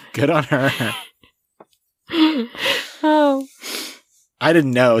 so good on her. Oh. I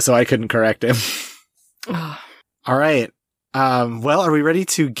didn't know, so I couldn't correct him. All right. Well, are we ready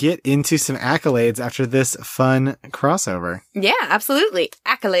to get into some accolades after this fun crossover? Yeah, absolutely.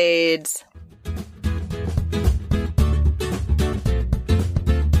 Accolades.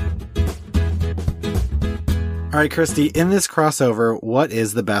 All right, Christy, in this crossover, what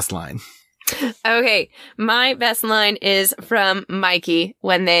is the best line? Okay, my best line is from Mikey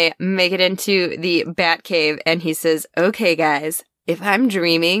when they make it into the Batcave, and he says, "Okay, guys, if I'm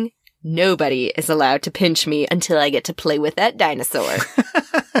dreaming, nobody is allowed to pinch me until I get to play with that dinosaur."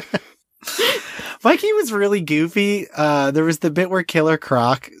 Mikey was really goofy. There was the bit where Killer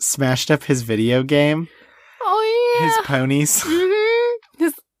Croc smashed up his video game. Oh, yeah. His ponies. Mm-hmm.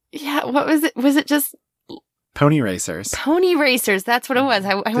 Yeah, what was it? Was it just... Pony Racers. Pony Racers, that's what it was.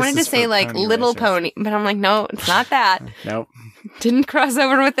 I wanted to say, like, Little Pony, but I'm like, no, it's not that. Nope. Didn't cross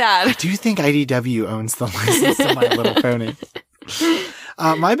over with that. I do think IDW owns the license to My Little Pony.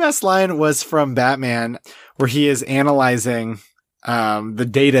 My best line was from Batman, where he is analyzing the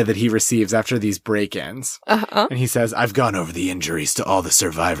data that he receives after these break-ins. Uh-huh. And he says, "I've gone over the injuries to all the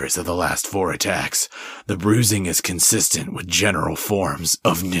survivors of the last 4 attacks. The bruising is consistent with general forms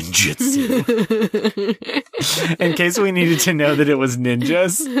of ninjutsu." In case we needed to know that it was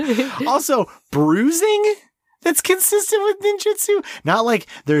ninjas. Also, bruising? That's consistent with ninjutsu? Not like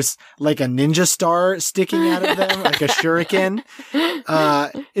there's like a ninja star sticking out of them, like a shuriken.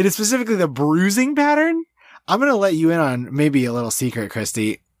 It is specifically the bruising pattern. I'm going to let you in on maybe a little secret,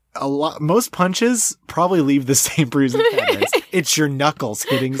 Christy. Most punches probably leave the same bruising patterns. It's your knuckles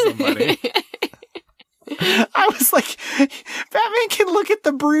hitting somebody. I was like, Batman can look at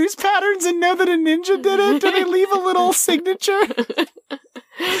the bruise patterns and know that a ninja did it? Do they leave a little signature?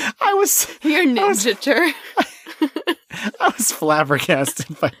 Your ninjature. I was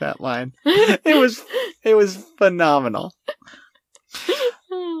flabbergasted by that line. It was phenomenal.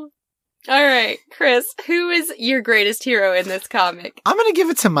 All right, Chris, who is your greatest hero in this comic? I'm going to give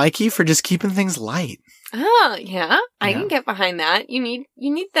it to Mikey for just keeping things light. Oh, yeah. I can get behind that. You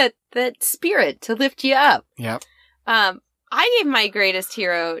need that spirit to lift you up. Yep. I gave my greatest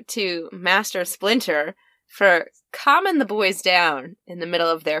hero to Master Splinter for calming the boys down in the middle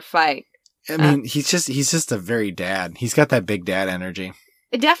of their fight. I mean, he's just a very dad. He's got that big dad energy.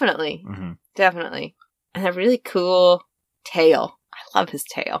 Definitely. Mm-hmm. Definitely. And a really cool tail. I love his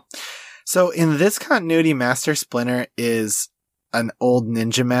tail. So in this continuity, Master Splinter is an old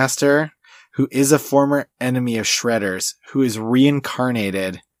ninja master who is a former enemy of Shredder's, who is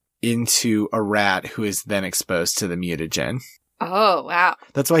reincarnated into a rat who is then exposed to the mutagen. Oh, wow.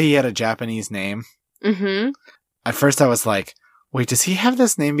 That's why he had a Japanese name. Mm-hmm. At first I was like, wait, does he have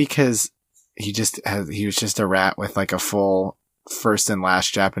this name because he was just a rat with like a full first and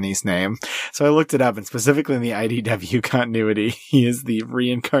last Japanese name? So I looked it up, and specifically in the IDW continuity, he is the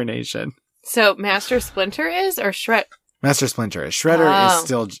reincarnation. So Master Splinter is, or Master Splinter is. Shredder is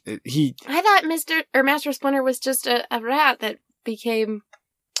still I thought Master Splinter was just a rat that became.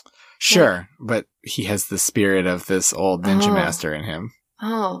 Sure, but he has the spirit of this old ninja master in him.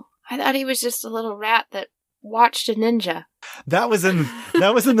 Oh, I thought he was just a little rat that watched a ninja. That was in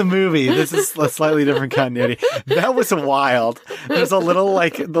the movie. This is a slightly different continuity. That was wild. There's a little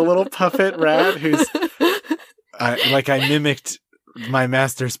the little puppet rat who's I mimicked my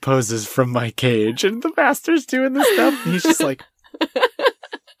master's poses from my cage, and the master's doing this stuff. And he's just like,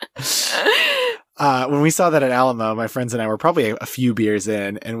 When we saw that at Alamo, my friends and I were probably a few beers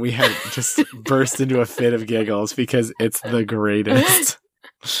in, and we had just burst into a fit of giggles because it's the greatest.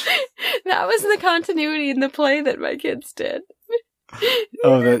 That was the continuity in the play that my kids did.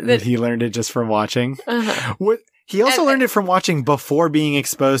 Oh, that he learned it just from watching? Uh-huh. What? He also learned it from watching before being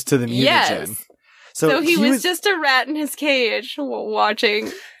exposed to the mutagen. Yes. So he was just a rat in his cage watching.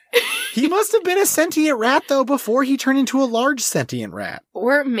 He must have been a sentient rat, though, before he turned into a large sentient rat.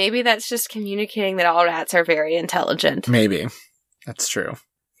 Or maybe that's just communicating that all rats are very intelligent. Maybe. That's true.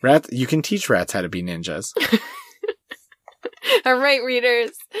 You can teach rats how to be ninjas. All right,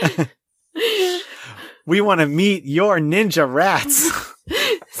 readers. We want to meet your ninja rats.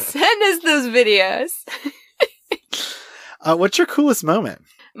 Send us those videos. What's your coolest moment?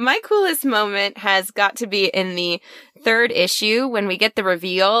 My coolest moment has got to be in the 3rd issue when we get the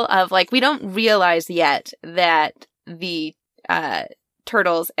reveal of, like, we don't realize yet that the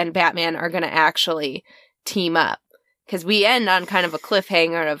Turtles and Batman are going to actually team up. Because we end on kind of a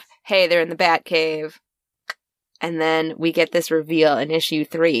cliffhanger of, hey, they're in the Batcave. And then we get this reveal in issue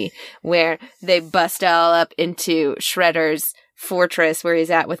 3 where they bust all up into Shredder's fortress where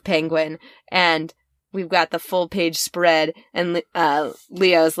he's at with Penguin. And we've got the full page spread, and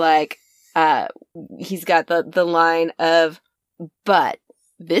Leo's like, he's got the line of, but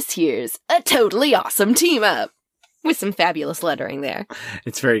this here's a totally awesome team up, with some fabulous lettering there.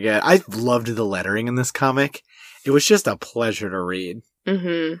 It's very good. I loved the lettering in this comic. It was just a pleasure to read.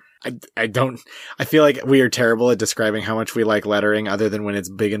 Mm-hmm. I feel like we are terrible at describing how much we like lettering other than when it's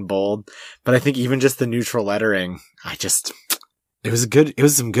big and bold. But I think even just the neutral lettering, it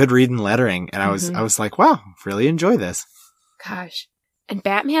was some good reading lettering. And I was like, wow, really enjoy this. Gosh. And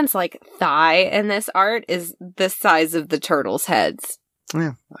Batman's, like, thigh in this art is the size of the turtles' heads.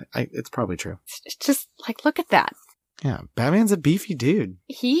 Yeah, it's probably true. It's just, like, look at that. Yeah, Batman's a beefy dude.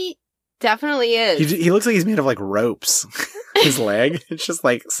 He definitely is. He looks like he's made of, like, ropes. His leg. It's just,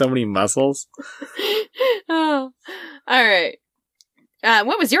 like, so many muscles. Oh, all right.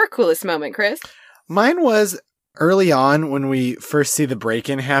 What was your coolest moment, Chris? Mine was early on when we first see the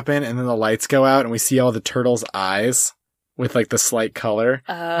break-in happen and then the lights go out and we see all the turtles' eyes with, like, the slight color.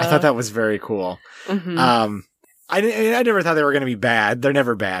 I thought that was very cool. Mm-hmm. I never thought they were going to be bad. They're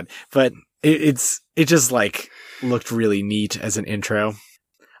never bad. But it just, like, looked really neat as an intro.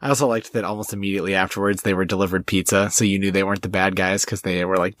 I also liked that almost immediately afterwards they were delivered pizza, so you knew they weren't the bad guys because they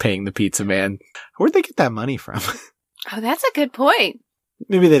were, like, paying the pizza man. Where'd they get that money from? Oh, that's a good point.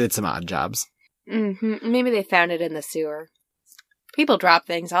 Maybe they did some odd jobs. Mm-hmm. Maybe they found it in the sewer. People drop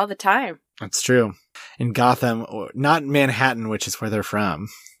things all the time. That's true. In Gotham, not Manhattan, which is where they're from.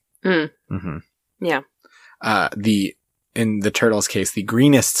 Mm. Mm-hmm. Yeah. In the Turtles' case, the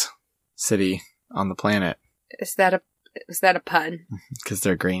greenest city on the planet. Is that a pun? Because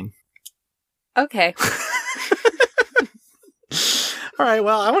they're green. Okay. All right,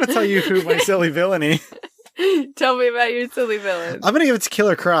 well, I want to tell you who my silly villainy. Tell me about your silly villain. I'm going to give it to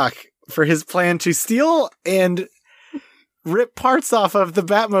Killer Croc for his plan to steal and rip parts off of the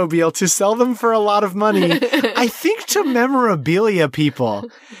Batmobile to sell them for a lot of money. I think to memorabilia people.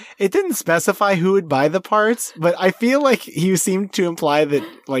 It didn't specify who would buy the parts, but I feel like he seemed to imply that,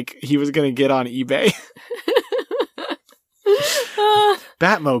 like, he was going to get on eBay.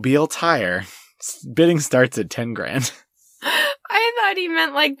 Batmobile tire. Bidding starts at 10 grand. I thought he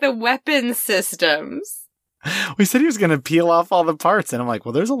meant, like, the weapon systems. We said he was going to peel off all the parts, and I'm like,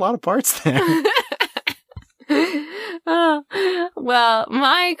 well, there's a lot of parts there. Well,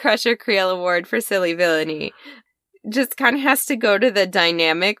 my Crusher Creel Award for silly villainy just kind of has to go to the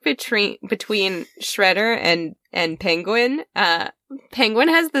dynamic between Shredder and Penguin. Penguin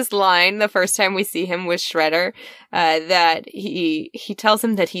has this line the first time we see him with Shredder, that he tells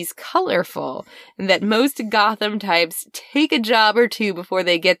him that he's colorful and that most Gotham types take a job or two before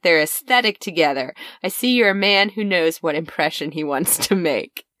they get their aesthetic together. I see you're a man who knows what impression he wants to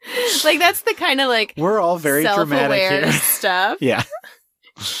make. Like, that's the kind of, like, we're all very dramatic here. Stuff. Yeah.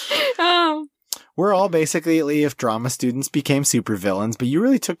 Oh. We're all basically if drama students became supervillains, but you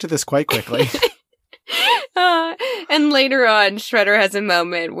really took to this quite quickly. And later on, Shredder has a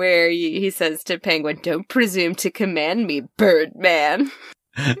moment where he says to Penguin, "Don't presume to command me, Birdman."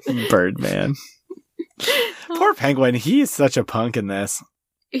 Birdman. Poor Penguin. He is such a punk in this.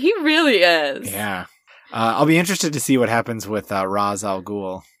 He really is. Yeah. I'll be interested to see what happens with Ra's al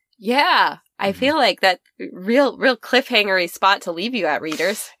Ghul. Yeah. I feel like that real cliffhangery spot to leave you at,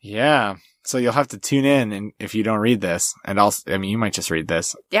 readers. Yeah. So you'll have to tune in and if you don't read this. And also, I mean, you might just read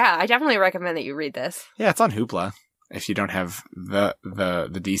this. Yeah, I definitely recommend that you read this. Yeah, it's on Hoopla if you don't have the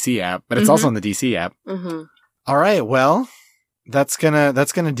DC app. But it's also on the DC app. Mm-hmm. All right, well, that's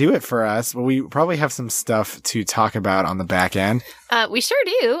gonna do it for us. But we probably have some stuff to talk about on the back end. We sure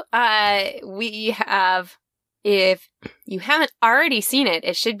do. We have, if you haven't already seen it,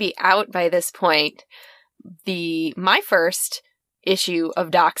 it should be out by this point. My first issue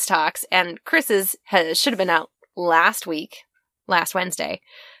of Docs Talks, and Chris's should have been out last Wednesday.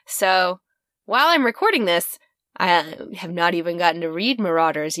 So while I'm recording this, I have not even gotten to read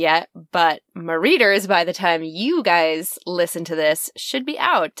Marauders yet, but Marauders, by the time you guys listen to this, should be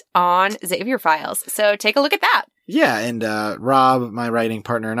out on Xavier Files. So take a look at that. Yeah, and Rob, my writing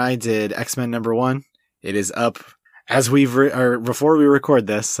partner, and I did X-Men #1. It is up as before we record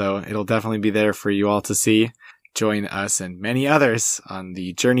this, so it'll definitely be there for you all to see. Join us and many others on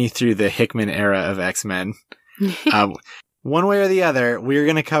the journey through the Hickman era of X-Men. One way or the other, we're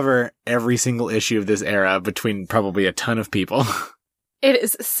going to cover every single issue of this era between probably a ton of people. It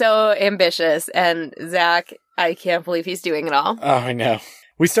is so ambitious, and Zach, I can't believe he's doing it all. Oh, I know.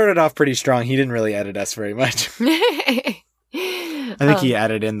 We started off pretty strong. He didn't really edit us very much. I think he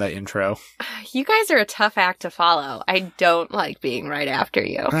added in the intro. You guys are a tough act to follow. I don't like being right after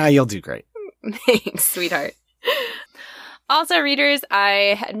you. You'll do great. Thanks, sweetheart. Also, readers,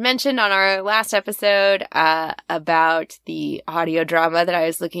 I had mentioned on our last episode about the audio drama that I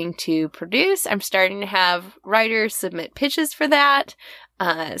was looking to produce. I'm starting to have writers submit pitches for that.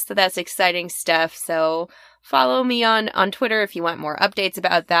 So that's exciting stuff. So follow me on Twitter if you want more updates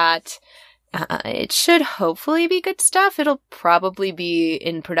about that. It should hopefully be good stuff. It'll probably be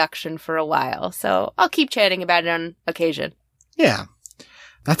in production for a while. So I'll keep chatting about it on occasion. Yeah.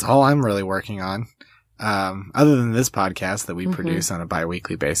 That's all I'm really working on. Other than this podcast that we produce on a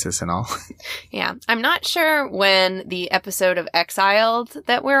bi-weekly basis and all. Yeah. I'm not sure when the episode of Exiled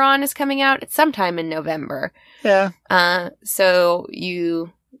that we're on is coming out. It's sometime in November. Yeah. So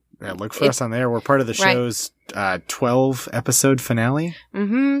you... Yeah, look for us on there. We're part of the show's 12 episode finale.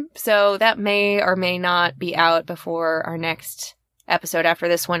 So that may or may not be out before our next episode after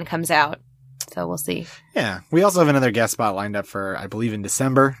this one comes out. So we'll see. Yeah. We also have another guest spot lined up for, I believe, in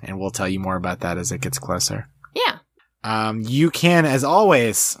December, and we'll tell you more about that as it gets closer. Yeah. You can, as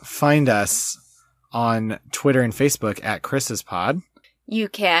always, find us on Twitter and Facebook at Chris's Pod. You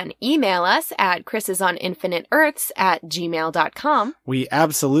can email us at chrisisoninfiniteearths@gmail.com. We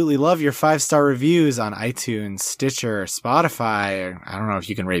absolutely love your 5-star reviews on iTunes, Stitcher, Spotify. I don't know if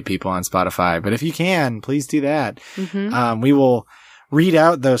you can rate people on Spotify, but if you can, please do that. We will read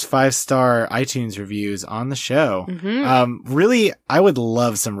out those 5-star iTunes reviews on the show. Really, I would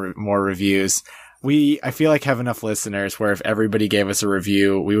love some more reviews. I feel like have enough listeners where if everybody gave us a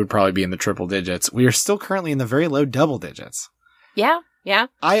review, we would probably be in the triple digits. We are still currently in the very low double digits. Yeah.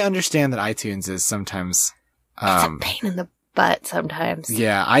 I understand that iTunes is sometimes... it's a pain in the butt sometimes.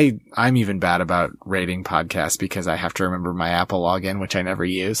 Yeah, I'm even bad about rating podcasts because I have to remember my Apple login, which I never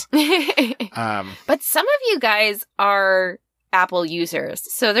use. But some of you guys are Apple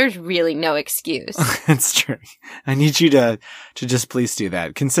users, so there's really no excuse. It's true. I need you to just please do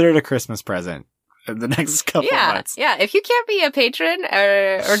that. Consider it a Christmas present in the next couple months. Yeah, if you can't be a patron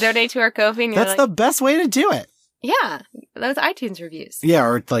or donate to our Ko-fi, and that's the best way to do it. Yeah, those iTunes reviews. Yeah,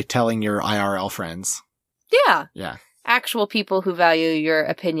 or like telling your IRL friends. Yeah. Actual people who value your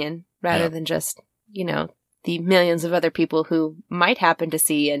opinion rather than just, the millions of other people who might happen to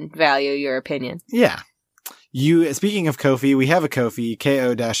see and value your opinion. Yeah. Speaking of Ko-fi, we have a Ko-fi,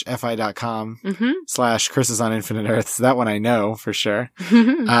 ko-fi.com/Chris's on Infinite Earths. That one I know for sure,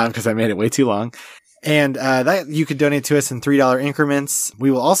 because I made it way too long. And that you could donate to us in $3 increments.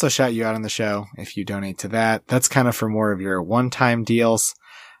 We will also shout you out on the show if you donate to that. That's kind of for more of your one-time deals,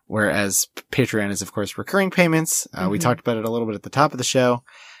 whereas Patreon is, of course, recurring payments. We talked about it a little bit at the top of the show,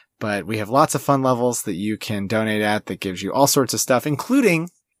 but we have lots of fun levels that you can donate at that gives you all sorts of stuff, including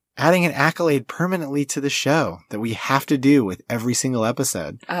adding an accolade permanently to the show that we have to do with every single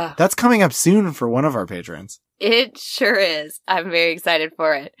episode. That's coming up soon for one of our patrons. It sure is. I'm very excited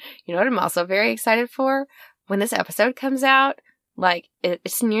for it. You know what I'm also very excited for? When this episode comes out,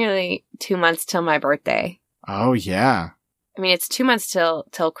 it's nearly 2 months till my birthday. Oh, yeah. I mean, it's 2 months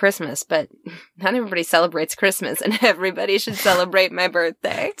till Christmas, but not everybody celebrates Christmas, and everybody should celebrate my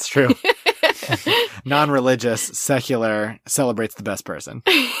birthday. It's true. Non-religious, secular, celebrates the best person.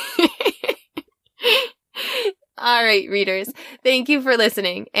 All right, readers. Thank you for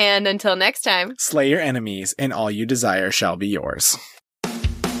listening, and until next time, slay your enemies, and all you desire shall be yours.